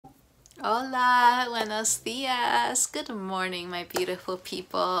Hola, buenos dias. Good morning, my beautiful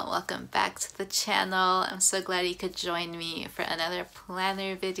people. Welcome back to the channel. I'm so glad you could join me for another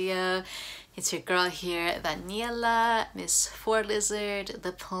planner video. It's your girl here, Daniela, Miss Four Lizard,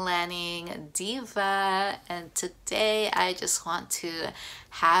 the planning diva. And today I just want to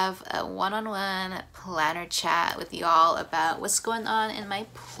have a one-on-one planner chat with y'all about what's going on in my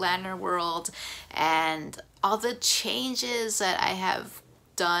planner world and all the changes that I have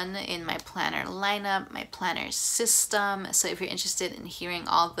done in my planner lineup, my planner system. So if you're interested in hearing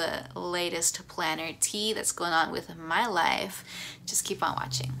all the latest planner tea that's going on with my life, just keep on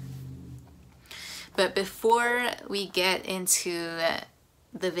watching. But before we get into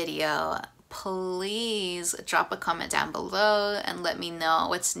the video, please drop a comment down below and let me know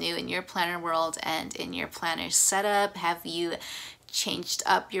what's new in your planner world and in your planner setup. Have you changed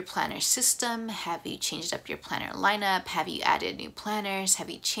up your planner system? Have you changed up your planner lineup? Have you added new planners? Have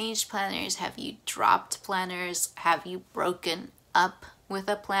you changed planners? Have you dropped planners? Have you broken up with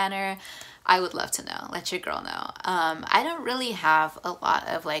a planner? I would love to know. Let your girl know. I don't really have a lot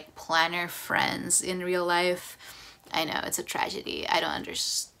of like planner friends in real life. I know it's a tragedy. I don't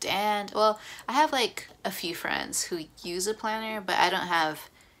understand. Well, I have like a few friends who use a planner, but I don't have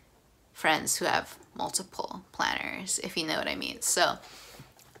friends who have multiple planners, if you know what I mean. So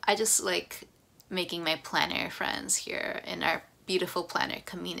I just like making my planner friends here in our beautiful planner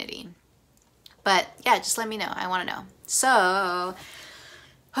community. But yeah, just let me know. I want to know. So,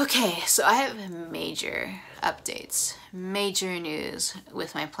 okay, so I have major updates, major news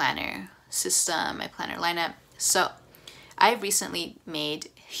with my planner system, my planner lineup. So I recently made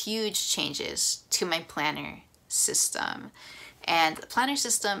huge changes to my planner system. And the planner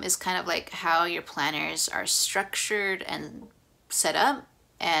system is kind of like how your planners are structured and set up.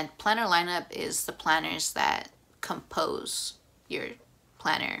 And planner lineup is the planners that compose your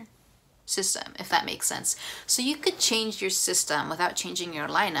planner system, if that makes sense. So you could change your system without changing your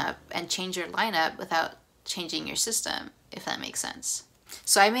lineup and change your lineup without changing your system, if that makes sense.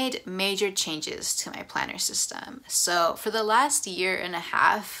 So I made major changes to my planner system. So for the last year and a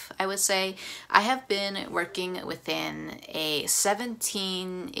half, I would say, I have been working within a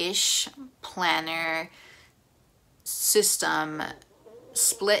 17-ish planner system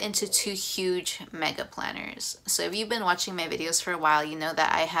split into two huge mega planners. So if you've been watching my videos for a while, you know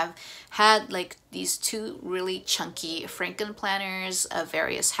that I have had like these two really chunky Franken planners of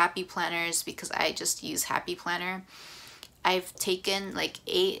various happy planners because I just use Happy Planner. I've taken like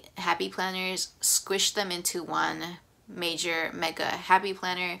 8 happy planners, squished them into one major mega happy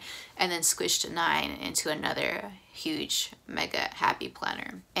planner, and then squished 9 into another huge mega happy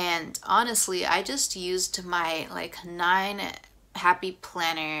planner. And honestly, I just used my like 9 happy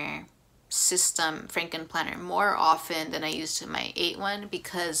planner system, Franken planner, more often than I used my 8 one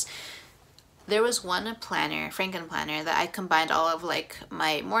because there was one planner, Franken planner, that I combined all of like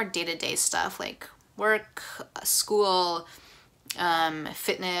my more day-to-day stuff like work, school,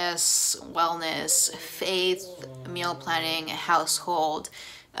 fitness, wellness, faith, meal planning, household,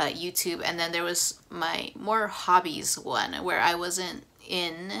 YouTube, and then there was my more hobbies one where I wasn't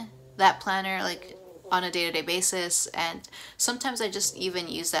in that planner like on a day-to-day basis, and sometimes I just even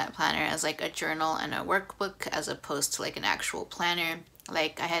use that planner as like a journal and a workbook as opposed to like an actual planner.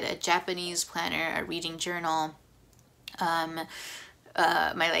 Like I had a Japanese planner, a reading journal,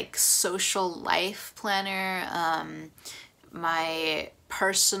 my like social life planner, my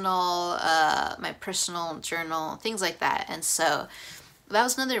personal journal, things like that. And so that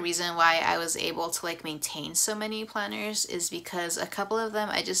was another reason why I was able to like maintain so many planners, is because a couple of them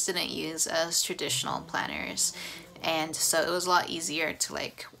I just didn't use as traditional planners, and so it was a lot easier to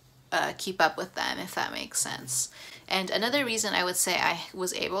like keep up with them, if that makes sense. And another reason I would say I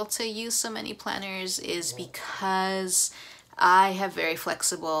was able to use so many planners is because I have very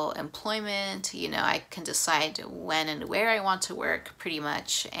flexible employment. You know, I can decide when and where I want to work pretty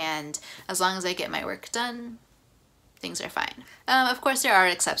much, and as long as I get my work done, things are fine. Of course, there are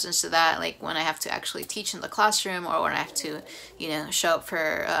exceptions to that, like when I have to actually teach in the classroom or when I have to, you know, show up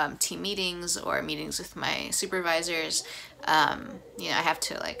for team meetings or meetings with my supervisors. You know, I have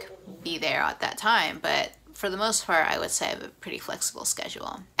to like be there at that time, but for the most part, I would say I have a pretty flexible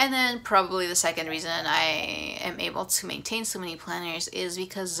schedule. And then probably the second reason I am able to maintain so many planners is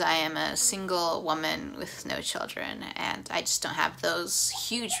because I am a single woman with no children, and I just don't have those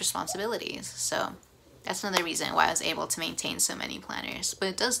huge responsibilities. So that's another reason why I was able to maintain so many planners, but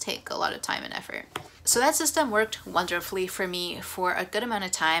it does take a lot of time and effort. So that system worked wonderfully for me for a good amount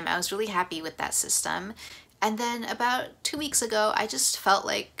of time. I was really happy with that system. And then about 2 weeks ago, I just felt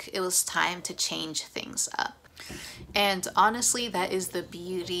like it was time to change things up. And honestly, that is the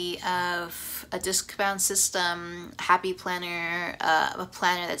beauty of a disc-bound system, Happy Planner, a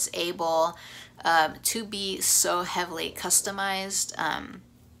planner that's able to be so heavily customized.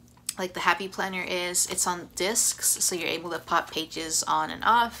 Like the Happy Planner is, it's on discs, so you're able to pop pages on and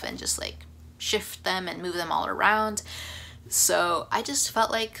off and just like shift them and move them all around. So I just felt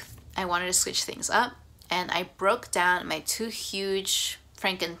like I wanted to switch things up, and I broke down my two huge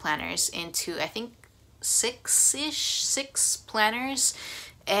Franken planners into, I think, six planners,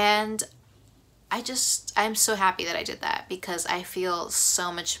 and I'm so happy that I did that because I feel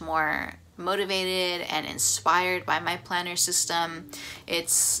so much more motivated and inspired by my planner system.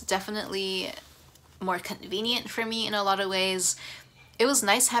 It's definitely more convenient for me in a lot of ways. It was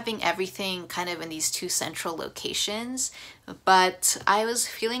nice having everything kind of in these two central locations, but I was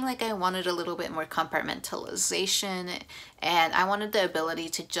feeling like I wanted a little bit more compartmentalization, and I wanted the ability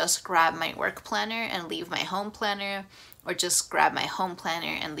to just grab my work planner and leave my home planner, or just grab my home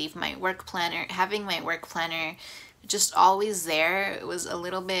planner and leave my work planner. Having my work planner just always there, it was a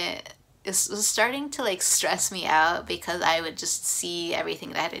little bit, it was starting to like stress me out because I would just see everything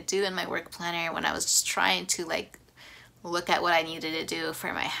that I had to do in my work planner when I was just trying to like look at what I needed to do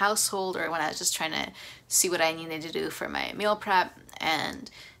for my household, or when I was just trying to see what I needed to do for my meal prep. And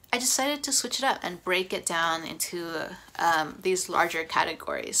I decided to switch it up and break it down into these larger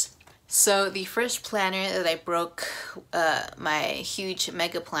categories. So the first planner that I broke my huge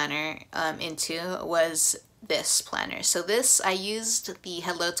mega planner into was this planner. So this, I used the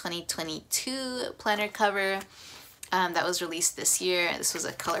Hello 2022 planner cover that was released this year. This was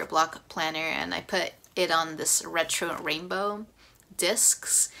a color block planner, and I put it on this retro rainbow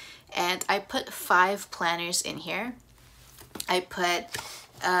discs, and I put 5 planners in here. I put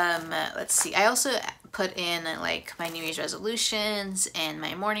let's see, I also put in like my New Year's resolutions and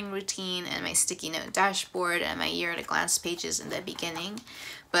my morning routine and my sticky note dashboard and my year at a glance pages in the beginning,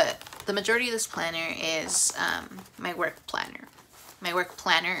 but the majority of this planner is my work planner, my work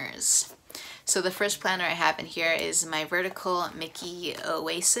planners. So the first planner I have in here is my vertical Mickey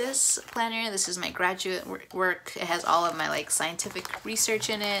Oasis planner. This is my graduate work. It has all of my like scientific research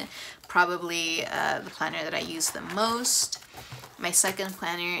in it, probably the planner that I use the most. My second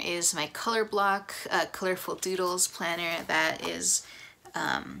planner is my color block, Colorful Doodles planner. That is,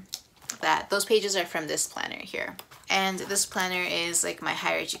 those pages are from this planner here. And this planner is like my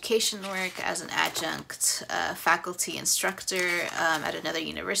higher education work as an adjunct faculty instructor at another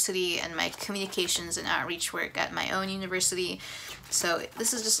university, and my communications and outreach work at my own university. So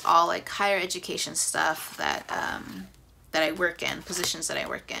this is just all like higher education stuff that that I work in, positions that I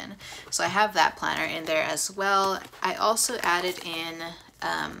work in. So I have that planner in there as well. I also added in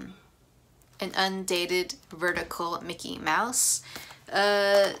an undated vertical Mickey Mouse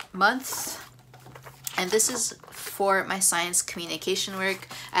month. And this is for my science communication work.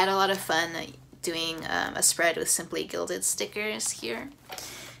 I had a lot of fun doing a spread with Simply Gilded stickers here.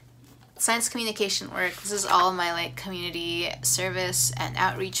 Science communication work, this is all my like community service and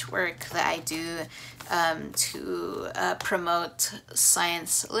outreach work that I do to promote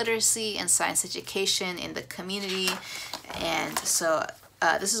science literacy and science education in the community. And so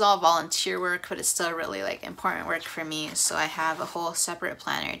this is all volunteer work, but it's still really like important work for me. So I have a whole separate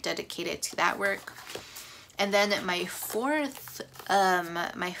planner dedicated to that work. And then my fourth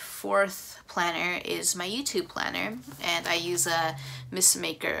planner is my YouTube planner, and I use a Miss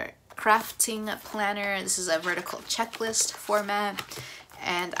Maker crafting planner. This is a vertical checklist format,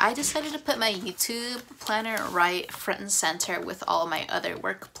 and I decided to put my YouTube planner right front and center with all my other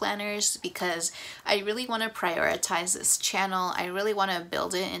work planners because I really want to prioritize this channel. I really want to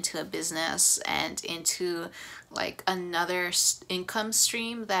build it into a business and into like another income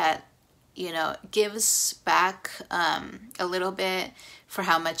stream that, you know, gives back a little bit for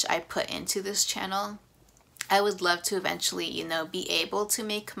how much I put into this channel. I would love to eventually, you know, be able to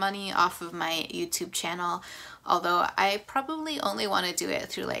make money off of my YouTube channel, although I probably only want to do it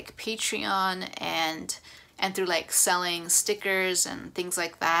through like Patreon and through like selling stickers and things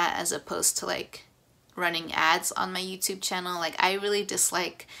like that, as opposed to like running ads on my YouTube channel. Like I really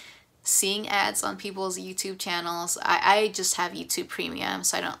dislike seeing ads on people's YouTube channels. I just have YouTube Premium,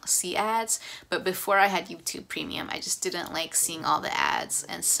 so I don't see ads, but before I had YouTube Premium, I just didn't like seeing all the ads,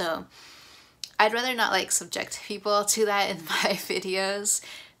 and so I'd rather not like subject people to that in my videos,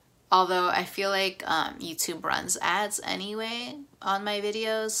 although I feel like YouTube runs ads anyway on my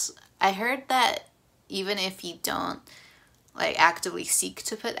videos. I heard that even if you don't like actively seek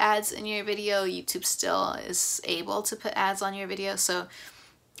to put ads in your video, YouTube still is able to put ads on your video. So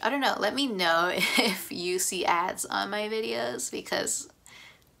I don't know, let me know if you see ads on my videos, because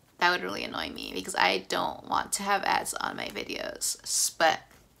That would really annoy me because I don't want to have ads on my videos, but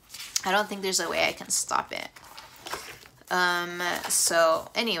I don't think there's a way I can stop it. So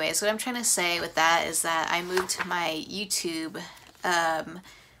anyways, what I'm trying to say with that is that I moved my YouTube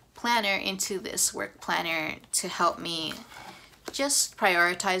planner into this work planner to help me just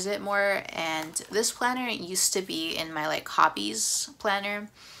prioritize it more. And this planner used to be in my like hobbies planner,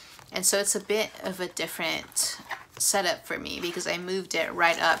 and so it's a bit of a different setup for me because I moved it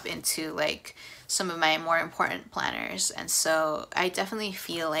right up into like some of my more important planners. And so I definitely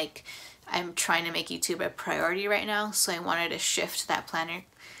feel like I'm trying to make YouTube a priority right now, so I wanted to shift that planner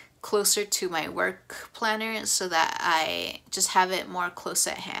closer to my work planner so that I just have it more close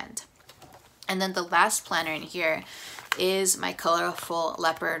at hand. And then the last planner in here is my colorful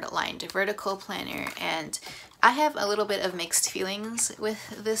leopard lined vertical planner, and I have a little bit of mixed feelings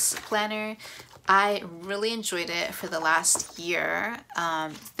with this planner. I really enjoyed it for the last year.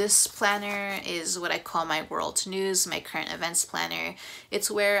 This planner is what I call my world news, my current events planner. It's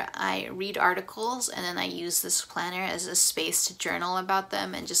where I read articles and then I use this planner as a space to journal about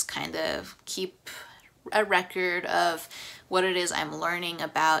them and just kind of keep a record of what it is I'm learning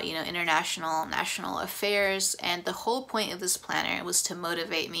about, you know, international, national affairs. And the whole point of this planner was to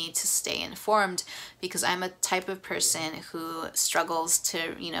motivate me to stay informed, because I'm a type of person who struggles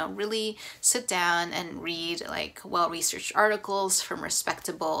to, you know, really sit down and read like well-researched articles from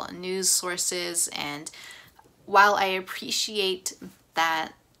respectable news sources. And while I appreciate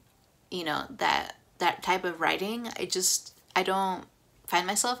that, you know, that type of writing, I don't find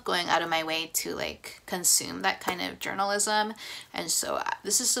myself going out of my way to like consume that kind of journalism. And so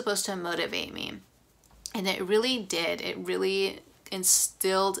this is supposed to motivate me, and it really did. It really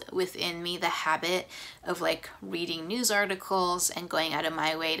instilled within me the habit of like reading news articles and going out of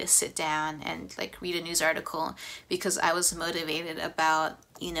my way to sit down and like read a news article, because I was motivated about,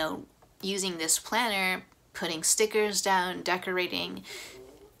 you know, using this planner, putting stickers down, decorating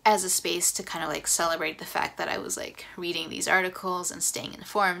as a space to kind of like celebrate the fact that I was like reading these articles and staying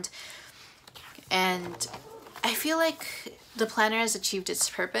informed. And I feel like the planner has achieved its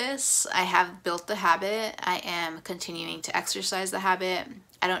purpose. I have built the habit. I am continuing to exercise the habit.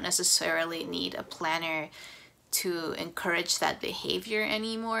 I don't necessarily need a planner to encourage that behavior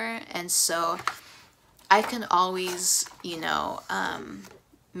anymore. And so I can always, you know,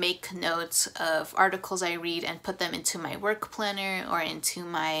 make notes of articles I read and put them into my work planner or into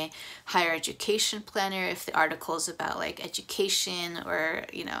my higher education planner if the article is about like education or,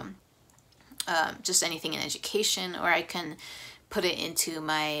 you know, just anything in education. Or I can put it into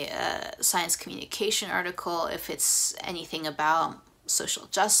my science communication article if it's anything about social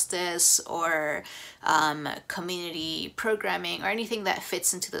justice or community programming or anything that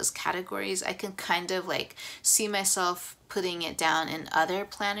fits into those categories. I can kind of like see myself putting it down in other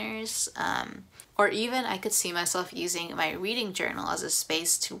planners, or even I could see myself using my reading journal as a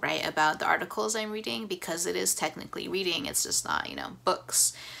space to write about the articles I'm reading, because it is technically reading, it's just not, you know,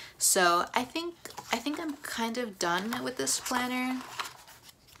 books. So I think I'm kind of done with this planner,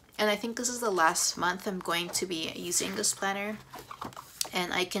 and I think this is the last month I'm going to be using this planner,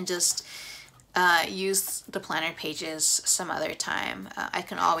 and I can just use the planner pages some other time. I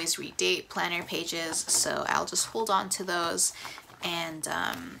can always redate planner pages, so I'll just hold on to those. And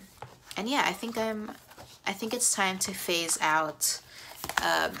yeah, I think it's time to phase out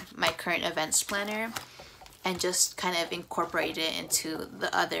my current events planner and just kind of incorporate it into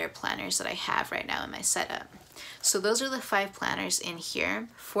the other planners that I have right now in my setup. So those are the 5 planners in here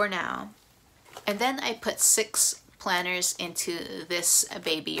for now. And then I put 6 planners into this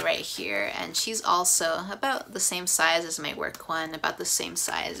baby right here, and she's also about the same size as my work one, about the same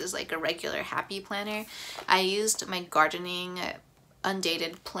size as like a regular happy planner. I used my gardening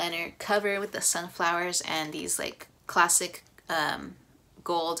undated planner cover with the sunflowers and these like classic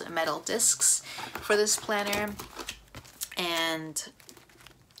gold metal discs for this planner, and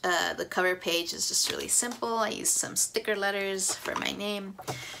the cover page is just really simple. I used some sticker letters for my name.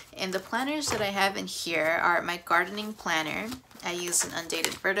 And the planners that I have in here are my gardening planner. I used an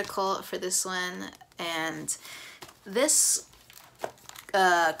undated vertical for this one, and this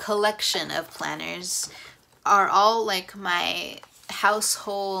collection of planners are all like my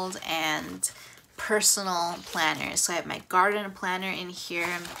household and personal planners. So I have my garden planner in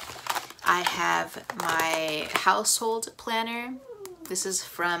here. I have my household planner. This is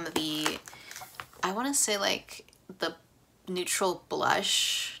from the, I want to say like the neutral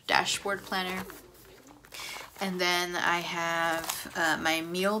blush dashboard planner. And then I have my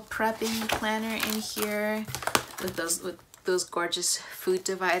meal prepping planner in here with those gorgeous food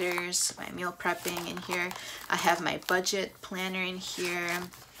dividers, my meal prepping in here. I have my budget planner in here.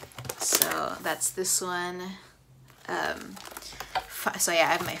 So that's this one. So yeah,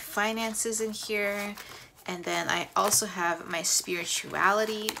 I have my finances in here. And then I also have my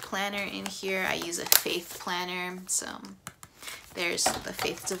spirituality planner in here. I use a faith planner. So there's the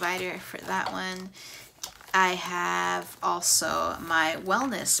faith divider for that one. I have also my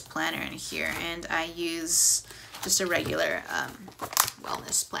wellness planner in here, and I use just a regular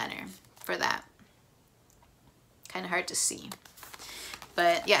wellness planner for that. Kind of hard to see.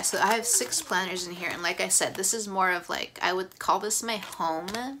 But yeah, so I have 6 planners in here, and like I said, this is more of like, I would call this my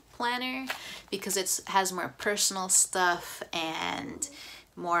home planner because it has more personal stuff and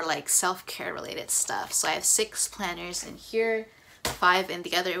more like self-care related stuff. So I have 6 planners in here, 5 in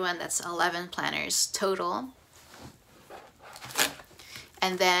the other one. That's 11 planners total.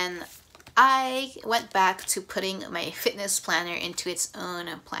 And then I went back to putting my fitness planner into its own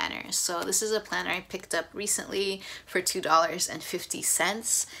planner. So this is a planner I picked up recently for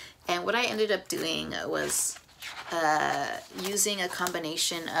 $2.50. And what I ended up doing was using a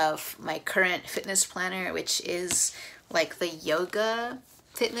combination of my current fitness planner, which is like the yoga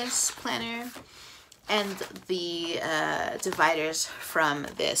fitness planner, and the dividers from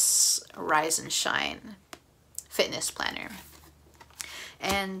this Rise and Shine fitness planner.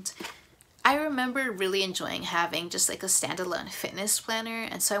 And I remember really enjoying having just like a standalone fitness planner,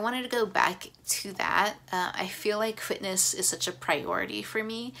 and so I wanted to go back to that. I feel like fitness is such a priority for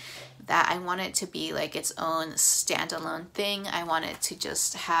me that I want it to be like its own standalone thing. I want it to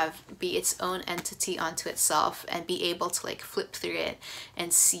just be its own entity unto itself and be able to like flip through it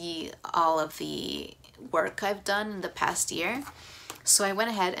and see all of the work I've done in the past year. So I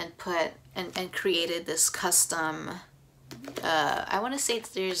went ahead and put and created this custom I want to say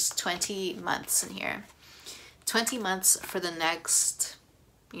there's 20 months in here. 20 months for the next,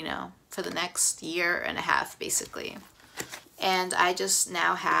 for the next year and a half, basically. And I just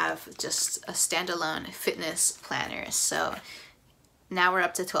now have just a standalone fitness planner. So now we're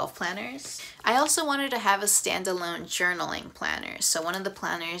up to 12 planners. I also wanted to have a standalone journaling planner. So one of the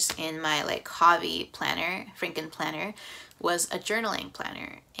planners in my like hobby planner, frankenplanner, was a journaling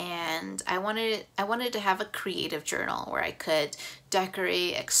planner, and I wanted to have a creative journal where I could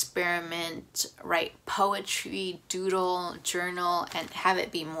decorate, experiment, write poetry, doodle, journal, and have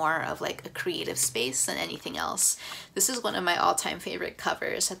it be more of like a creative space than anything else. This is one of my all-time favorite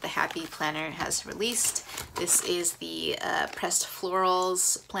covers that the Happy Planner has released. This is the Pressed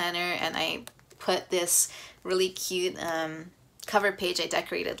Florals planner, and I put this really cute cover page I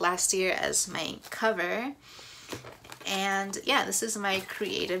decorated last year as my cover. And yeah, this is my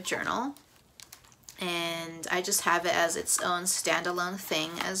creative journal, and I just have it as its own standalone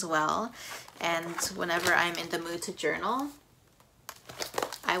thing as well. And whenever I'm in the mood to journal,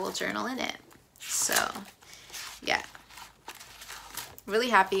 I will journal in it. So yeah,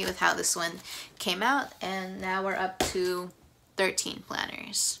 really happy with how this one came out, and now we're up to 13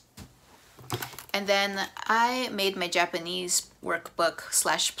 planners. And then I made my Japanese workbook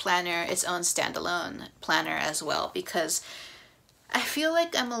 / planner its own standalone planner as well, because I feel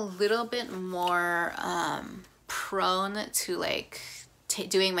like I'm a little bit more prone to like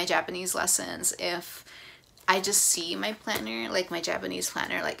doing my Japanese lessons if I just see my planner, like my Japanese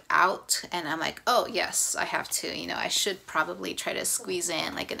planner, like out, and I'm like, oh yes, I have to, I should probably try to squeeze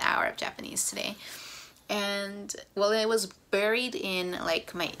in like an hour of Japanese today. And well, it was buried in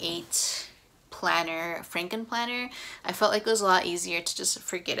like my 8 planner, frankenplanner. I felt like it was a lot easier to just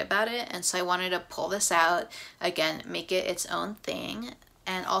forget about it, and so I wanted to pull this out again, make it its own thing,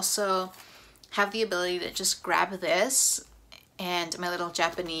 and also have the ability to just grab this and my little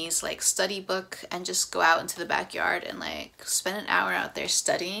Japanese like study book and just go out into the backyard and like spend an hour out there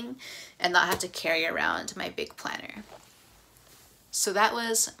studying and not have to carry around my big planner. So that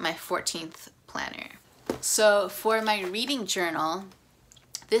was my 14th planner. So for my reading journal,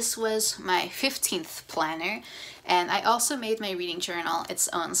 this was my 15th planner, and I also made my reading journal its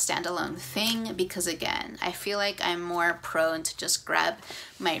own standalone thing because, again, I feel like I'm more prone to just grab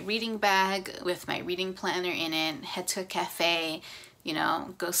my reading bag with my reading planner in it, head to a cafe,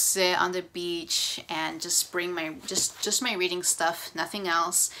 go sit on the beach and just bring my just my reading stuff, nothing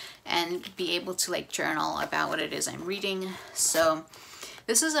else, and be able to like journal about what it is I'm reading. So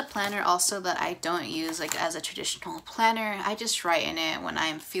this is a planner also that I don't use like as a traditional planner. I just write in it when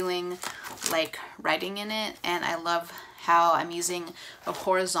I'm feeling like writing in it, and I love how I'm using a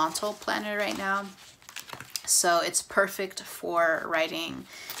horizontal planner right now. So it's perfect for writing,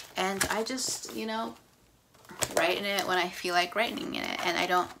 and I just, write in it when I feel like writing in it, and I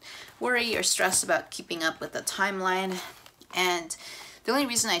don't worry or stress about keeping up with the timeline. And the only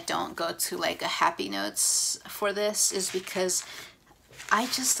reason I don't go to like a Happy Notes for this is because I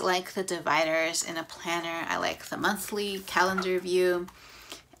just like the dividers in a planner. I like the monthly calendar view,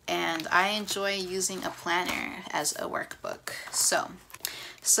 and I enjoy using a planner as a workbook.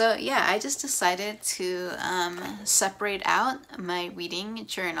 So yeah, I just decided to separate out my reading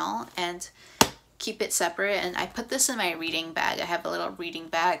journal and keep it separate. And I put this in my reading bag. I have a little reading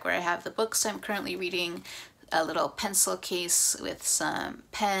bag where I have the books I'm currently reading, a little pencil case with some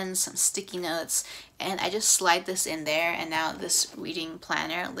pens, some sticky notes, and I just slide this in there, and now this reading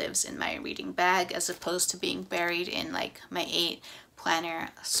planner lives in my reading bag as opposed to being buried in like my 8 planner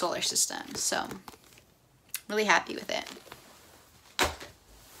solar system. So really happy with it.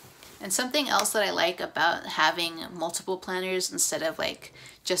 And something else that I like about having multiple planners instead of like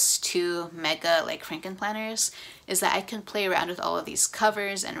just 2 mega like frankenplanners is that I can play around with all of these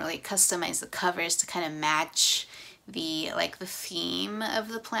covers and really customize the covers to kind of match the theme of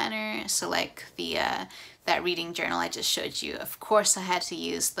the planner. So like the that reading journal I just showed you, of course I had to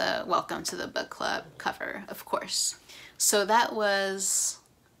use the Welcome to the Book Club cover, of course. So that was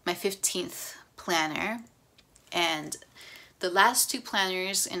my 15th planner, and the last 2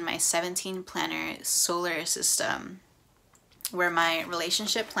 planners in my 17 planner solar system were my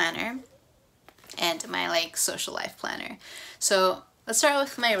relationship planner and my like social life planner. So let's start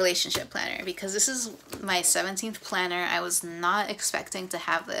with my relationship planner, because this is my 17th planner. I was not expecting to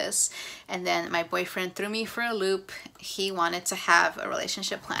have this, and then my boyfriend threw me for a loop. He wanted to have a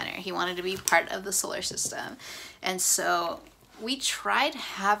relationship planner. He wanted to be part of the solar system, and so we tried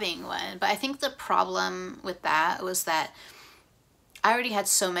having one, but I think the problem with that was that I already had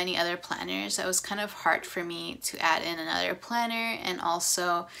so many other planners. It was kind of hard for me to add in another planner, and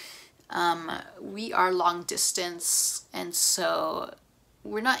also we are long distance, and so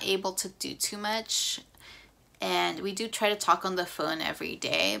we're not able to do too much, and we do try to talk on the phone every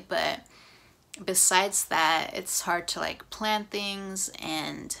day, but besides that it's hard to like plan things,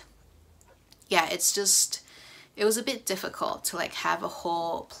 and yeah, it was a bit difficult to like have a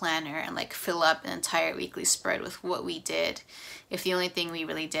whole planner and like fill up an entire weekly spread with what we did if the only thing we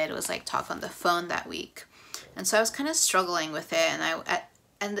really did was like talk on the phone that week. And so I was kind of struggling with it,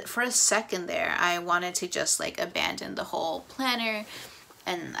 and for a second there I wanted to just like abandon the whole planner,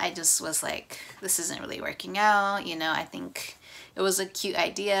 and I just was like, this isn't really working out, you know. I think it was a cute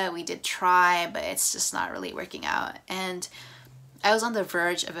idea, we did try, but it's just not really working out, and I was on the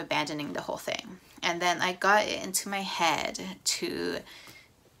verge of abandoning the whole thing. And then I got it into my head to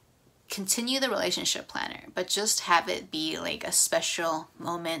continue the relationship planner, but just have it be like a special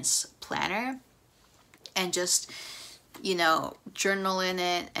moments planner, and just, you know, journal in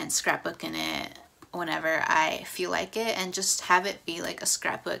it and scrapbook in it whenever I feel like it, and just have it be like a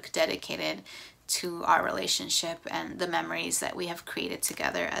scrapbook dedicated to our relationship and the memories that we have created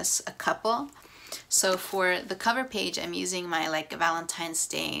together as a couple. So for the cover page, I'm using my like Valentine's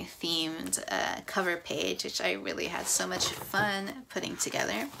Day themed cover page, which I really had so much fun putting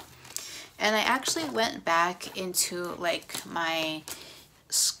together. And I actually went back into like my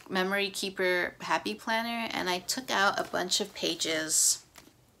memory keeper happy planner, and I took out a bunch of pages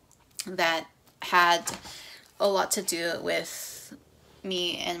that had a lot to do with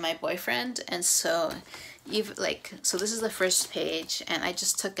me and my boyfriend. And so so this is the first page, and I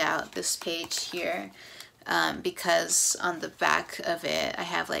just took out this page here because on the back of it I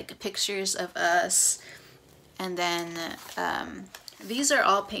have like pictures of us, and then these are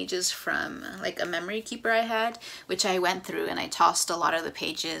all pages from like a memory keeper I had, which I went through and I tossed a lot of the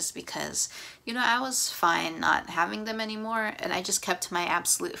pages because, you know, I was fine not having them anymore, and I just kept my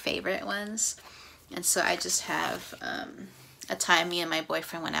absolute favorite ones. And so I just have a time me and my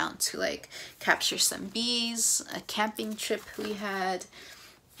boyfriend went out to like capture some bees, a camping trip we had,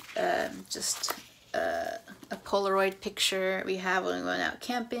 just a Polaroid picture we have when we went out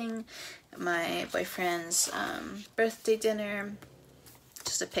camping, my boyfriend's birthday dinner,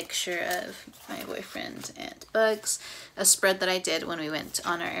 just a picture of my boyfriend and bugs, a spread that I did when we went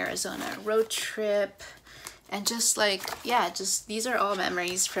on our Arizona road trip, and just like, yeah, just these are all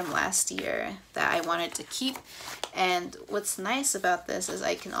memories from last year that I wanted to keep. And what's nice about this is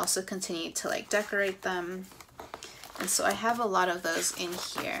I can also continue to like decorate them. And so I have a lot of those in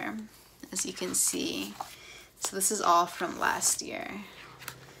here, as you can see. So this is all from last year.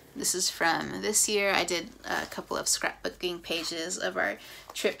 This is from this year. I did a couple of scrapbooking pages of our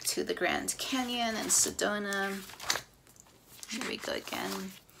trip to the Grand Canyon and Sedona. Here we go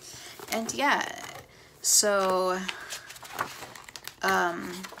again. And yeah, so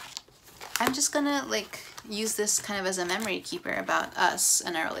I'm just gonna like use this kind of as a memory keeper about us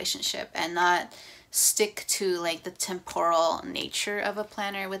and our relationship, and not stick to like the temporal nature of a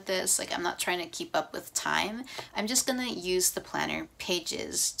planner with this. Like I'm not trying to keep up with time. I'm just gonna use the planner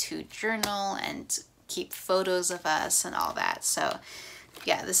pages to journal and keep photos of us and all that. So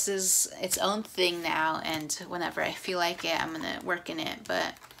yeah, this is its own thing now, and whenever I feel like it, I'm gonna work in it.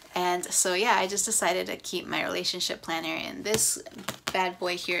 And so yeah, I just decided to keep my relationship planner in this bad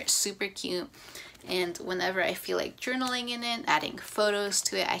boy here. It's super cute. And whenever I feel like journaling in it, adding photos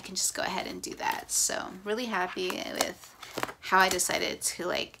to it, I can just go ahead and do that. So I'm really happy with how I decided to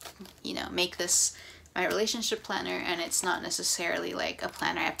like, you know, make this my relationship planner. And it's not necessarily like a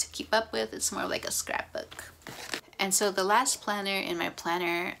planner I have to keep up with. It's more like a scrapbook. And so the last planner in my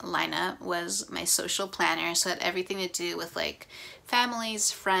planner lineup was my social planner. So it had everything to do with like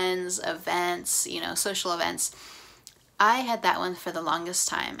families, friends, events, you know, social events. I had that one for the longest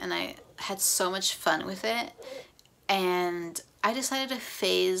time, and I had so much fun with it. And I decided to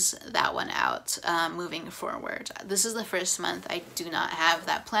phase that one out moving forward. This is the first month I do not have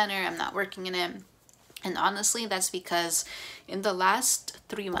that planner. I'm not working in it. And honestly, that's because in the last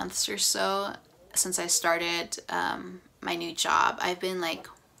 3 months or so, since I started my new job, I've been like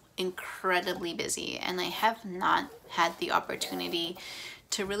incredibly busy, and I have not had the opportunity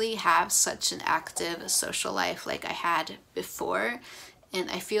to really have such an active social life like I had before. And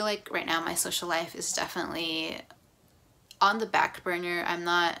I feel like right now my social life is definitely on the back burner. I'm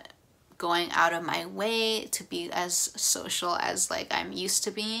not going out of my way to be as social as like I'm used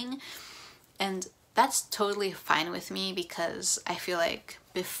to being. And that's totally fine with me, because I feel like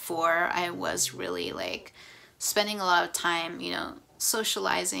before I was really like spending a lot of time, you know,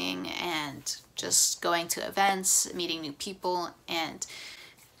 socializing and just going to events, meeting new people, and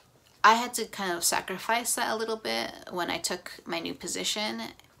I had to kind of sacrifice that a little bit when I took my new position,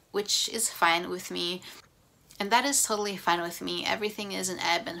 which is fine with me. And that is totally fine with me. Everything is an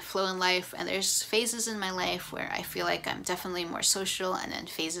ebb and flow in life, and there's phases in my life where I feel like I'm definitely more social, and then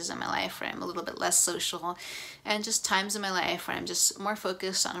phases in my life where I'm a little bit less social, and just times in my life where I'm just more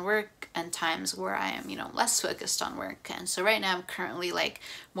focused on work, and times where I am, you know, less focused on work. And so right now I'm currently like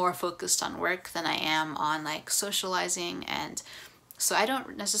more focused on work than I am on like socializing. And so I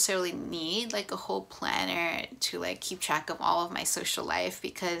don't necessarily need like a whole planner to like keep track of all of my social life,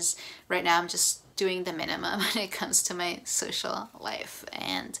 because right now I'm just doing the minimum when it comes to my social life.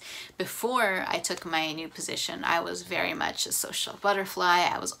 And before I took my new position, I was very much a social butterfly.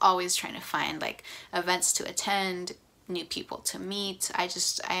 I was always trying to find like events to attend, new people to meet. I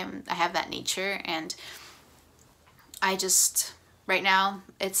have that nature, and right now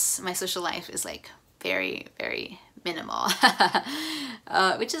my social life is like very, very minimal,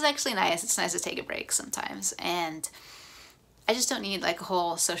 which is actually nice. It's nice to take a break sometimes, and I just don't need like a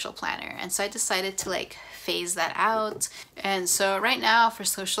whole social planner. And so I decided to like phase that out. And so right now for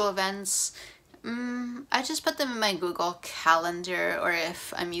social events, I just put them in my Google Calendar, or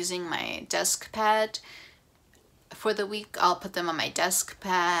if I'm using my desk pad for the week, I'll put them on my desk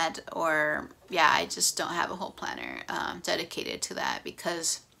pad. Or yeah, I just don't have a whole planner dedicated to that,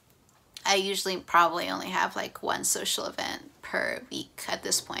 because I usually probably only have like one social event per week at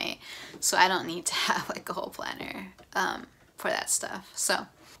this point. So I don't need to have like a whole planner for that stuff. So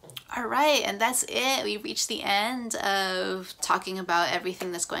all right, and that's it. We reached the end of talking about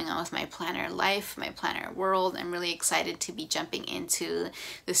everything that's going on with my planner life, my planner world. I'm really excited to be jumping into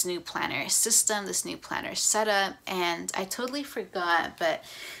this new planner system, this new planner setup. And I totally forgot, but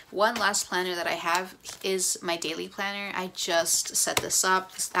one last planner that I have is my daily planner. I just set this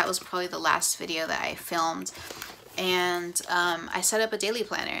up. That was probably the last video that I filmed. And I set up a daily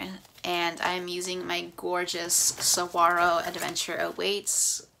planner, and I'm using my gorgeous Saguaro Adventure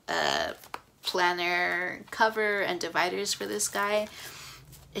Awaits planner cover and dividers for this guy.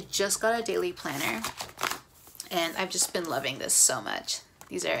 It just got a daily planner, and I've just been loving this so much.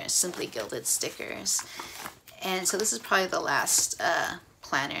 These are Simply Gilded stickers. And so this is probably the last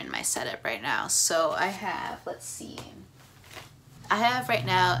planner in my setup right now. So I have, let's see, I have right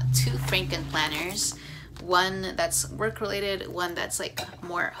now 2 Franken planners. One that's work related, one that's like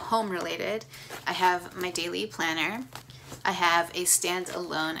more home related. I have my daily planner. I have a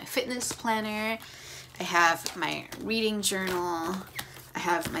standalone fitness planner. I have my reading journal. I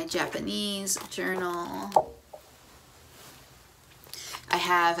have my Japanese journal. I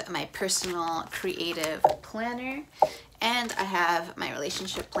have my personal creative planner, and I have my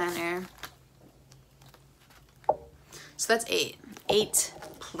relationship planner. So that's eight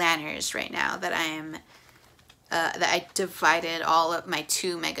planners right now that I divided all of my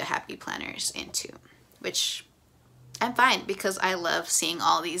 2 Mega Happy planners into, which I'm fine, because I love seeing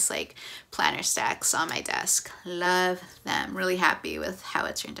all these like planner stacks on my desk. Love them. Really happy with how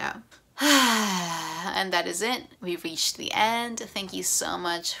it turned out. And that is it. We've reached the end. Thank you so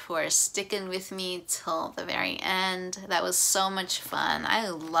much for sticking with me till the very end. That was so much fun. I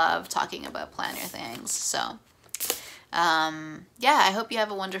love talking about planner things. So yeah, I hope you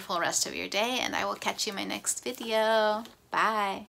have a wonderful rest of your day, and I will catch you in my next video. Bye.